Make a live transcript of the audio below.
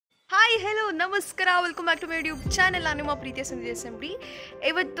Hi hello ನಮಸ್ಕಾರ, welcome back to my YouTube channel. ನಾನು ನಿಮ್ಮ ಪ್ರೀತಿಯ ಸುನಿಧಿ SMD.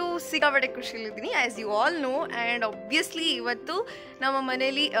 ಇವತ್ತು ಸಿಕ್ಕಾಪಟ್ಟೆ ಖುಷಿಯಲ್ಲಿದ್ದೀನಿ, as you all know. And obviously ಇವತ್ತು ನಮ್ಮ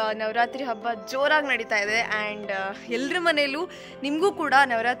ಮನೇಲಿ ನವರಾತ್ರಿ ಹಬ್ಬ ಜೋರಾಗಿ ನಡೀತಾ ಇದೆ. ಆ್ಯಂಡ್ ಎಲ್ಲರ ಮನೆಯಲ್ಲೂ ನಿಮಗೂ ಕೂಡ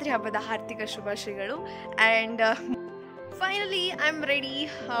ನವರಾತ್ರಿ ಹಬ್ಬದ ಹಾರ್ದಿಕ ಶುಭಾಶಯಗಳು. And finally I am ready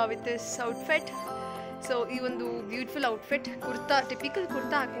with this outfit. So ಈ ಒಂದು beautiful outfit kurta, typical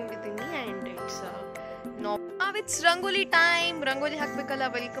kurta ಹಾಕೊಂಡಿದ್ದೀನಿ. And it's rangoli time. Rangoli ಹಾಕ್ಬೇಕಲ್ಲ,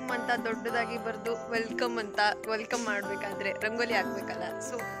 welcome ಅಂತ ದೊಡ್ಡದಾಗಿ ಬರೆದು ವೆಲ್ಕಮ್ ಮಾಡಬೇಕಾದ್ರೆ ರಂಗೋಲಿ ಹಾಕ್ಬೇಕಲ್ಲ.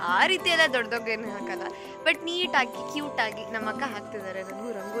 ಸೊ ಆ ರೀತಿ ಎಲ್ಲ ದೊಡ್ಡದೊಗ್ಗೇನು ಹಾಕಲ್ಲ, ಬಟ್ ನೀಟಾಗಿ ಕ್ಯೂಟಾಗಿ ನಮ್ಮ ಅಕ್ಕ ಹಾಕ್ತಿದ್ದಾರೆ. ನನಗೂ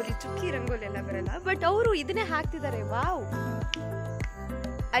ರಂಗೋಲಿ, ಚುಕ್ಕಿ ರಂಗೋಲಿ ಎಲ್ಲ ಬರಲ್ಲ, ಬಟ್ ಅವರು ಇದನ್ನೇ ಹಾಕ್ತಿದ್ದಾರೆ. Wow,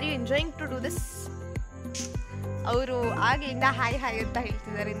 are you enjoying to do this? ಅವರು ಆಗ್ಲಿಂದ ಹಾಯ್ ಹಾಯ್ ಅಂತ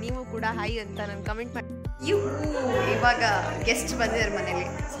ಹೇಳ್ತಿದ್ದಾರೆ. ನೀವು ಕೂಡ ಹಾಯ್ ಅಂತ ನಾನು ಕಮೆಂಟ್ ಮಾಡಿ. ಇವಾಗ ಗೆಸ್ಟ್ ಬಂದಿದ್ದಾರೆ ಮನೇಲಿ,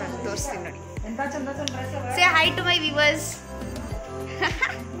 ತೋರಿಸ್ತೀನಿ ನೋಡಿ. ಸೇ high to my viewers.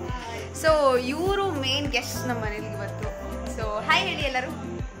 So ಇವರು ಮೇನ್ ಗೆಸ್ಟ್ ನಮ್ಮ ಮನೇಲಿ ಇವತ್ತು. ಸೊ ಹಾಯ್ ಹೇಳಿ ಎಲ್ಲರೂ,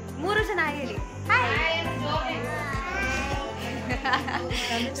 3 ಜನ ಹಾಯ್ ಹೇಳಿ.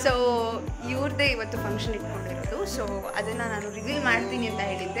 ಸೊ ಇವ್ರದ್ದೇ ಇವತ್ತು ಫಂಕ್ಷನ್ ಇಟ್ಕೊಂಡಿರೋದು. ಸೊ ಅದನ್ನು ನಾನು ರಿವೀಲ್ ಮಾಡ್ತೀನಿ ಅಂತ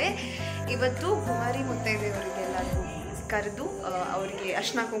ಹೇಳಿದ್ದೆ. ಇವತ್ತು ಕುಮಾರಿ ಮುತ್ತೈದೆಯವರಿಗೆಲ್ಲರಿಗೂ ಕರೆದು ಅವರಿಗೆ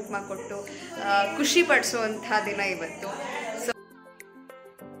ಅರ್ಶಿನ ಕುಂಕುಮ ಕೊಟ್ಟು ಖುಷಿ ಪಡಿಸುವಂಥ ದಿನ ಇವತ್ತು. ಸೊ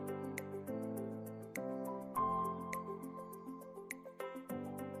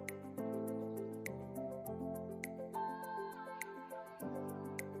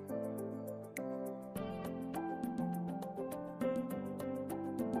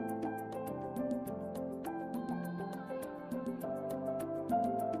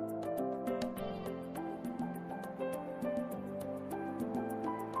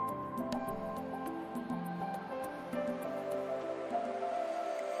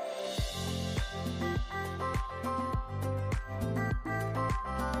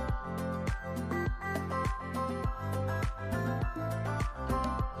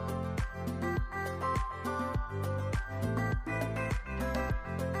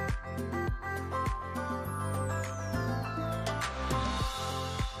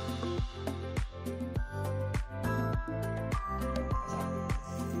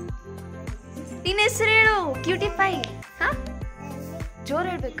ನಿನ್ನ ಹೆಸರು ಹೇಳು, ಕ್ಯೂಟಿಫೈ. ಹಾ, ಜೋರ್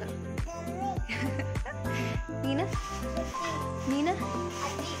ಹೇಳ್ಬೇಕ. ನೀನ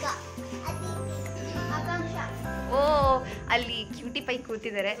ಓ, ಅಲ್ಲಿ ಕ್ಯೂಟಿಫೈ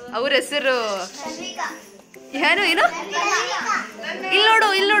ಕೂತಿದ್ದಾರೆ. ಅವ್ರ ಹೆಸರು ಏನು?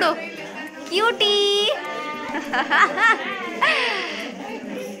 ಇಲ್ಲಿ ನೋಡು ಕ್ಯೂಟಿ.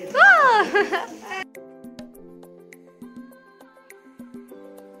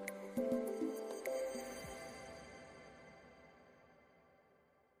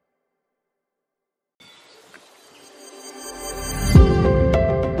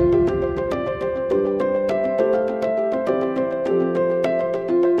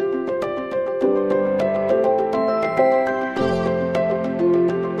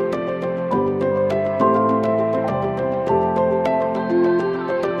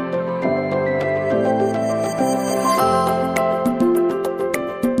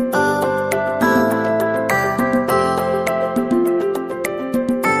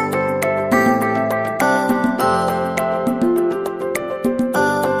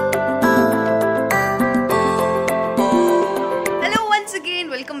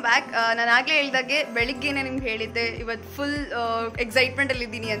 ನಾನು ಆಗಲೇ ಹೇಳಿದಾಗೆ ಬೆಳಿಗ್ಗೆನೇ ನಿಮ್ಗೆ ಹೇಳಿದ್ದೆ ಇವತ್ತು ಫುಲ್ ಎಕ್ಸೈಟ್ಮೆಂಟಲ್ಲಿ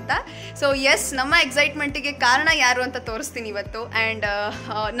ಇದ್ದೀನಿ ಅಂತ. ಸೊ ಎಸ್, ನಮ್ಮ ಎಕ್ಸೈಟ್ಮೆಂಟಿಗೆ ಕಾರಣ ಯಾರು ಅಂತ ತೋರಿಸ್ತೀನಿ ಇವತ್ತು. ಆ್ಯಂಡ್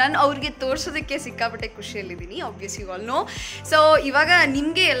ನಾನು ಅವ್ರಿಗೆ ತೋರಿಸೋದಕ್ಕೆ ಸಿಕ್ಕಾಪಟ್ಟೆ ಖುಷಿಯಲ್ಲಿದ್ದೀನಿ, ಆಬ್ವಿಯಸ್ಲಿ ಆಲ್ ನೋ. ಸೊ ಇವಾಗ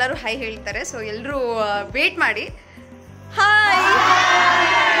ನಿಮಗೆ ಎಲ್ಲರೂ ಹಾಯ್ ಹೇಳ್ತಾರೆ. ಸೊ ಎಲ್ಲರೂ ವೇಟ್ ಮಾಡಿ. ಹಾಯ್.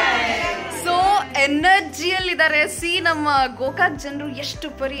 ಸೊ ಎನರ್ಜಿಯಲ್ಲಿದ್ದಾರೆ. ಸಿ, ನಮ್ಮ ಗೋಕಾಕ್ ಜನರು ಎಷ್ಟು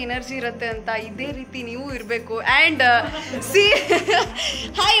ಪರಿ ಎನರ್ಜಿ ಇರುತ್ತೆ ಅಂತ ಇದೇ ರೀತಿ ನೀವು ಇರಬೇಕು. And C,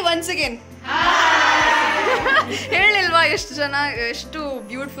 hi once again. ಹೇಳಿಲ್ವಾ ಎಷ್ಟು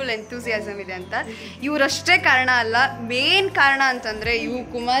ಬ್ಯೂಟಿಫುಲ್ ಎಂಥೂಸಿಯಾಸಮ್ ಇದೆ ಅಂತ. ಇವರಷ್ಟೇ ಕಾರಣ ಅಲ್ಲ, ಮೇನ್ ಕಾರಣ ಅಂತಂದರೆ ಇವು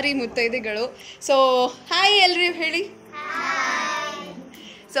ಕುಮಾರಿ ಮುತ್ತೈದೆಗಳು. ಸೊ ಹಾಯ್ ಎಲ್ರಿ ಹೇಳಿ.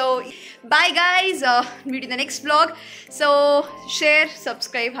 So bye guys, meet in the next vlog. So share,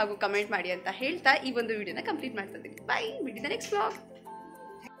 subscribe ಹಾಗೂ ಕಮೆಂಟ್ ಮಾಡಿ ಅಂತ ಹೇಳ್ತಾ ಈ ಒಂದು ವಿಡಿಯೋನ ಕಂಪ್ಲೀಟ್ ಮಾಡ್ತಾ ಇದ್ದೀನಿ. ಬಾಯ್, meet in the next vlog.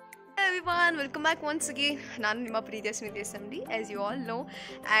 Everyone, welcome back once again. ನಾನು ನಿಮ್ಮ ಪ್ರೀತಿಯ Sunidhi SMD, as you all know.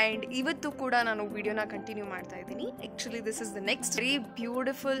 And ಇವತ್ತು ಕೂಡ ನಾನು ವಿಡಿಯೋನ ಕಂಟಿನ್ಯೂ ಮಾಡ್ತಾ ಇದ್ದೀನಿ. Actually this is the next very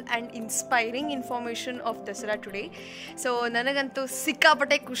beautiful and inspiring information of Dasara today. So ನನಗಂತೂ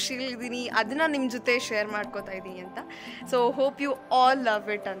ಸಿಕ್ಕಾಪಟ್ಟೆ ಖುಷಿಲಿದ್ದೀನಿ, ಅದನ್ನು ನಿಮ್ಮ ಜೊತೆ ಶೇರ್ ಮಾಡ್ಕೋತಾ ಇದ್ದೀನಿ ಅಂತ. So hope you all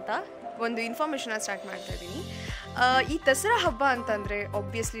love it ಅಂತ ಒಂದು ಇನ್ಫಾರ್ಮೇಷನ್ನ ಸ್ಟಾರ್ಟ್ ಮಾಡ್ತಾ ಇದ್ದೀನಿ. ಈ ದಸರಾ ಹಬ್ಬ ಅಂತಂದರೆ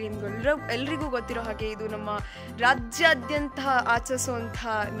ಆಬ್ವಿಯಸ್ಲಿ ಎಲ್ರಿಗೂ ಗೊತ್ತಿರೋ ಹಾಗೆ ಇದು ನಮ್ಮ ರಾಜ್ಯಾದ್ಯಂತ ಆಚರಿಸುವಂಥ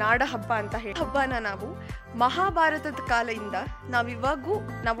ನಾಡ ಹಬ್ಬ ಅಂತ ಹೇಳಿ ಹಬ್ಬನ ನಾವು ಮಹಾಭಾರತದ ಕಾಲದಿಂದ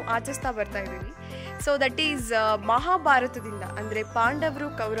ನಾವು ಆಚರಿಸ್ತಾ ಬರ್ತಾ ಇದ್ದೀವಿ. ಸೊ ದಟ್ ಈಸ್ ಮಹಾಭಾರತದಿಂದ ಅಂದರೆ ಪಾಂಡವರು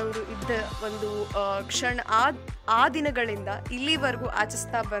ಕೌರವರು ಇದ್ದ ಒಂದು ಆ ದಿನಗಳಿಂದ ಇಲ್ಲಿವರೆಗೂ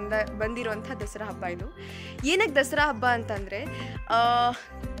ಆಚರಿಸ್ತಾ ಬಂದಿರುವಂಥ ದಸರಾ ಹಬ್ಬ ಇದು. ಏನಕ್ಕೆ ದಸರಾ ಹಬ್ಬ ಅಂತಂದರೆ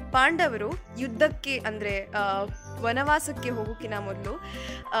ಪಾಂಡವರು ಯುದ್ಧಕ್ಕೆ ಅಂದರೆ ವನವಾಸಕ್ಕೆ ಹೋಗೋಕ್ಕಿಂತ ಮೊದಲು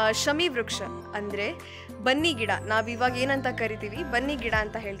ಶಮಿ ವೃಕ್ಷ ಅಂದರೆ ಬನ್ನಿ ಗಿಡ, ನಾವಿವಾಗ ಏನಂತ ಕರಿತೀವಿ ಬನ್ನಿ ಗಿಡ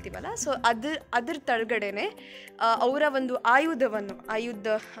ಅಂತ ಹೇಳ್ತೀವಲ್ಲ, ಸೊ ಅದ್ರ ತಳಗಡೆನೆ ಅವರ ಒಂದು ಆಯುಧ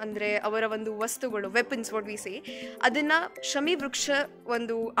ಅಂದರೆ ಅವರ ಒಂದು ವಸ್ತುಗಳು, ವೆಪನ್ಸ್ ವಾಟ್ ವಿ ಸೇ, ಅದನ್ನು ಶಮಿ ವೃಕ್ಷ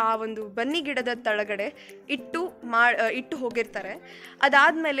ಆ ಒಂದು ಬನ್ನಿ ಗಿಡದ ತಳಗಡೆ ಇಟ್ಟು ಹೋಗಿರ್ತಾರೆ.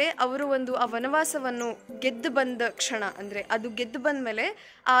 ಅದಾದಮೇಲೆ ಅವರು ಆ ವನವಾಸವನ್ನು ಗೆದ್ದು ಬಂದ ಕ್ಷಣ ಅಂದರೆ ಅದು ಗೆದ್ದು ಬಂದ ಮೇಲೆ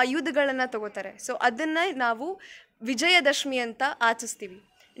ಆ ಆಯುಧಗಳನ್ನು ತಗೋತಾರೆ. ಸೊ ಅದನ್ನು ನಾವು ವಿಜಯದಶಮಿ ಅಂತ ಆಚರಿಸ್ತೀವಿ.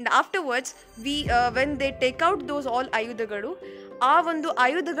 And afterwards when they take out those all ಆಯುಧಗಳು, ಆ ಒಂದು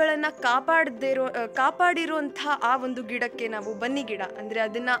ಆಯುಧಗಳನ್ನು ಕಾಪಾಡಿರುವಂಥ ಆ ಒಂದು ಗಿಡಕ್ಕೆ ನಾವು ಬನ್ನಿ ಗಿಡ ಅಂದರೆ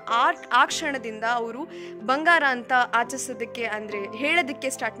ಅದನ್ನು ಆ ಕ್ಷಣದಿಂದ ಅವರು ಬಂಗಾರ ಅಂತ ಆಚರಿಸೋದಕ್ಕೆ ಅಂದರೆ ಹೇಳೋದಕ್ಕೆ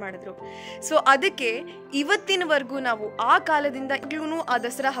ಸ್ಟಾರ್ಟ್ ಮಾಡಿದ್ರು. ಸೊ ಅದಕ್ಕೆ ಇವತ್ತಿನವರೆಗೂ ನಾವು ಆ ಕಾಲದಿಂದ ಈಗಲೂ ಆ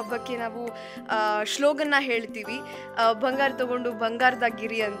ದಸರಾ ಹಬ್ಬಕ್ಕೆ ನಾವು ಶ್ಲೋಗನ್ನ ಹೇಳ್ತೀವಿ, ಬಂಗಾರ ತಗೊಂಡು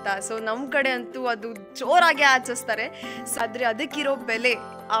ಬಂಗಾರದಾಗಿರಿ ಅಂತ. ಸೊ ನಮ್ಮ ಕಡೆ ಅಂತೂ ಅದು ಜೋರಾಗಿ ಆಚರಿಸ್ತಾರೆ. ಸೊ ಆದರೆ ಅದಕ್ಕಿರೋ ಬೆಲೆ,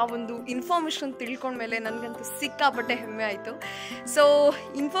 ಆ ಒಂದು ಇನ್ಫಾರ್ಮೇಷನ್ ತಿಳ್ಕೊಂಡ್ಮೇಲೆ ನನಗಂತೂ ಸಿಕ್ಕಾಪಟ್ಟೆ ಹೆಮ್ಮೆ ಆಯಿತು. ಸೊ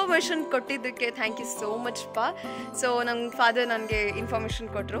ಇನ್ಫಾರ್ಮೇಷನ್ ಕೊಟ್ಟಿದ್ದಕ್ಕೆ ಥ್ಯಾಂಕ್ ಯು ಸೋ ಮಚ್ ಪಾ. ಸೊ ನಮ್ಮ ಫಾದರ್ ನನಗೆ ಇನ್ಫಾರ್ಮೇಷನ್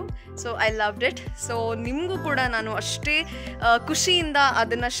ಕೊಟ್ಟರು. So I loved it. So ನಿಮಗೂ ಕೂಡ ನಾನು ಅಷ್ಟೇ ಖುಷಿಯಿಂದ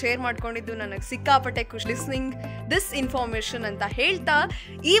ಅದನ್ನು ಶೇರ್ ಮಾಡ್ಕೊಂಡಿದ್ದು ನನಗೆ ಸಿಕ್ಕಾಪಟ್ಟೆ ಖುಷಿ ಲಿಸ್ನಿಂಗ್ ದಿಸ್ ಇನ್ಫಾರ್ಮೇಷನ್ ಅಂತ ಹೇಳ್ತಾ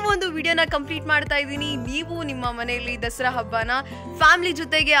ಈ ಒಂದು ವಿಡಿಯೋನ ಕಂಪ್ಲೀಟ್ ಮಾಡ್ತಾ ಇದ್ದೀನಿ. ನೀವು ನಿಮ್ಮ ಮನೆಯಲ್ಲಿ ದಸರಾ ಹಬ್ಬನ ಫ್ಯಾಮಿಲಿ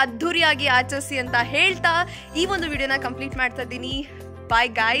ಜೊತೆಗೆ ಅದ್ಧೂರಿಯಾಗಿ ಆಚರಿಸಿ ಅಂತ ಹೇಳ್ತಾ ಈ ಒಂದು ವಿಡಿಯೋನ ಕಂಪ್ಲೀಟ್ ಮಾಡ್ತಾ ಇದ್ದೀನಿ. Bye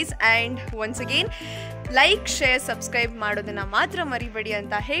guys, and once again like, share, subscribe ಮಾಡೋದನ್ನ ಮಾತ್ರ ಮರಿಬೇಡಿ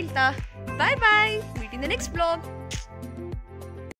ಅಂತ ಹೇಳ್ತಾ bye bye, meet in the next vlog.